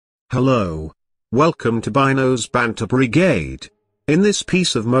Hello. Welcome to Bino's Banter Brigade. In this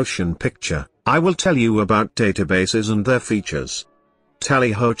piece of motion picture, I will tell you about databases and their features.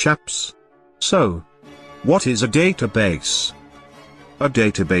 Tally ho chaps. So, what is a database? A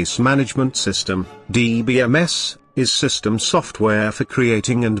database management system, DBMS, is system software for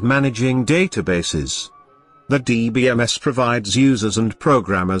creating and managing databases. The DBMS provides users and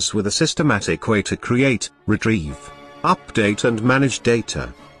programmers with a systematic way to create, retrieve, update and manage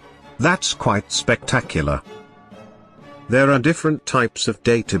data. That's quite spectacular. There are different types of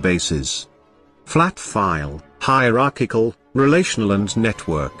databases: flat file, hierarchical, relational and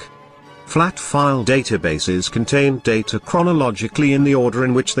network. Flat file databases contain data chronologically in the order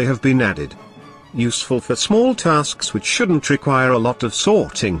in which they have been added. Useful for small tasks which shouldn't require a lot of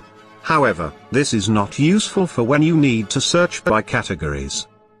sorting. However, this is not useful for when you need to search by categories.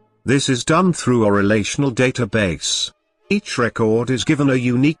 This is done through a relational database. Each record is given a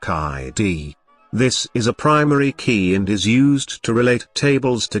unique ID. This is a primary key and is used to relate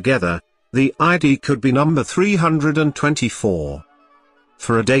tables together. The ID could be number 324.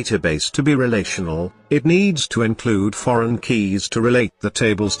 For a database to be relational, it needs to include foreign keys to relate the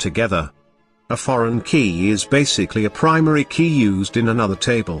tables together. A foreign key is basically a primary key used in another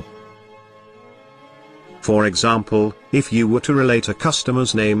table. For example, if you were to relate a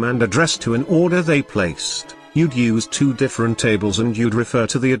customer's name and address to an order they placed, you'd use two different tables and you'd refer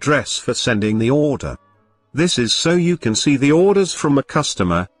to the address for sending the order. This is so you can see the orders from a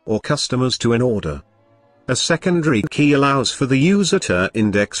customer, or customers to an order. A secondary key allows for the user to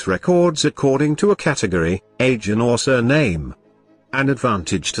index records according to a category, age or surname. An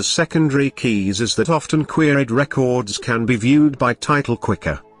advantage to secondary keys is that often queried records can be viewed by title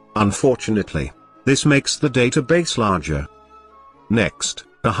quicker. Unfortunately, this makes the database larger. Next,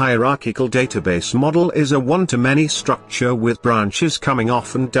 a hierarchical database model is a one-to-many structure with branches coming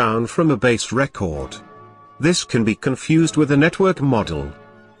off and down from a base record. This can be confused with a network model.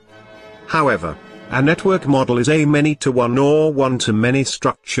 However, a network model is a many-to-one or one-to-many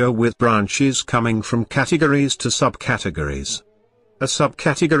structure with branches coming from categories to subcategories. A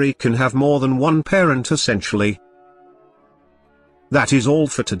subcategory can have more than one parent essentially. That is all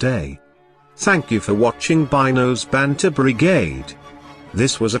for today. Thank you for watching Bino's Banter Brigade.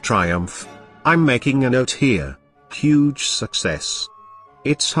 This was a triumph. I'm making a note here. Huge success.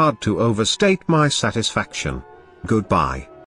 It's hard to overstate my satisfaction. Goodbye.